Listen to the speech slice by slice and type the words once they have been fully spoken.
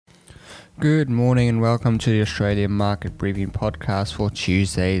Good morning and welcome to the Australian Market Briefing Podcast for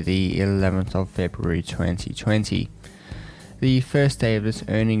Tuesday, the 11th of February 2020. The first day of this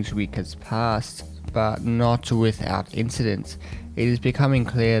earnings week has passed, but not without incidents. It is becoming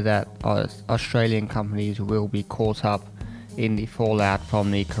clear that Australian companies will be caught up in the fallout from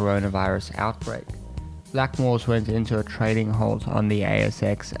the coronavirus outbreak. Blackmores went into a trading halt on the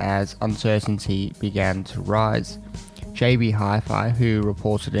ASX as uncertainty began to rise. JB Hi-Fi, who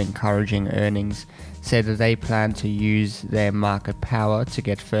reported encouraging earnings, said that they plan to use their market power to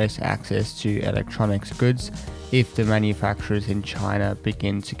get first access to electronics goods if the manufacturers in China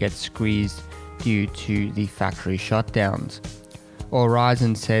begin to get squeezed due to the factory shutdowns.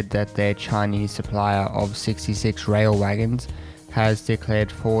 Aurizon said that their Chinese supplier of 66 rail wagons has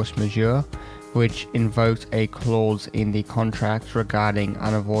declared force majeure, which invoked a clause in the contract regarding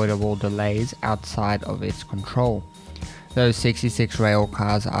unavoidable delays outside of its control. Those 66 rail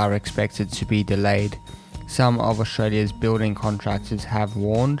cars are expected to be delayed. Some of Australia's building contractors have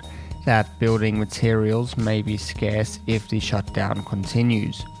warned that building materials may be scarce if the shutdown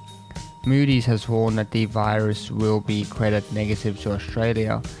continues. Moody's has warned that the virus will be credit negative to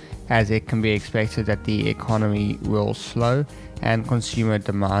Australia, as it can be expected that the economy will slow and consumer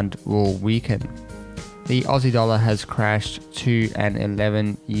demand will weaken. The Aussie dollar has crashed to an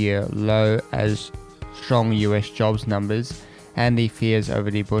 11-year low as strong US jobs numbers and the fears over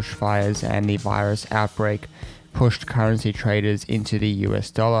the bushfires and the virus outbreak pushed currency traders into the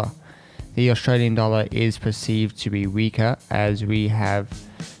US dollar. The Australian dollar is perceived to be weaker as we have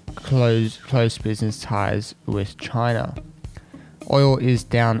close business ties with China. Oil is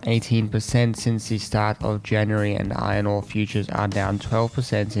down 18% since the start of January and iron ore futures are down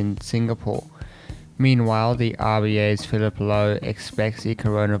 12% in Singapore. Meanwhile, the RBA's Philip Lowe expects the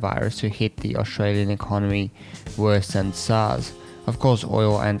coronavirus to hit the Australian economy worse than SARS. Of course,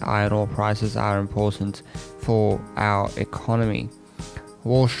 oil and iron ore prices are important for our economy.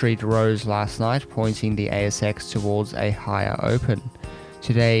 Wall Street rose last night, pointing the ASX towards a higher open.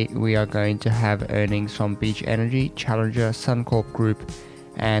 Today, we are going to have earnings from Beach Energy, Challenger, Suncorp Group,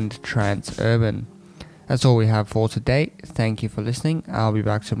 and Transurban. That's all we have for today. Thank you for listening. I'll be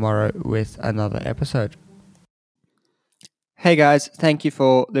back tomorrow with another episode. Hey guys, thank you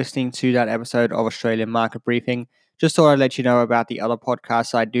for listening to that episode of Australian Market Briefing. Just thought I'd let you know about the other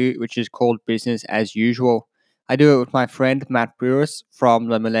podcast I do, which is called Business as Usual. I do it with my friend Matt Brewis from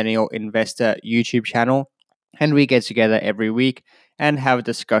the Millennial Investor YouTube channel, and we get together every week and have a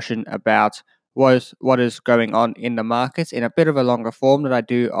discussion about what is going on in the markets in a bit of a longer form that I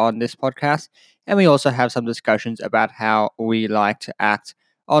do on this podcast. And we also have some discussions about how we like to act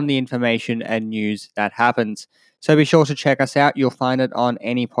on the information and news that happens. So be sure to check us out. You'll find it on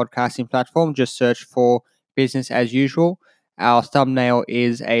any podcasting platform. Just search for Business as Usual. Our thumbnail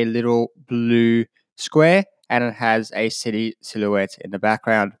is a little blue square and it has a city silhouette in the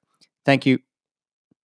background. Thank you.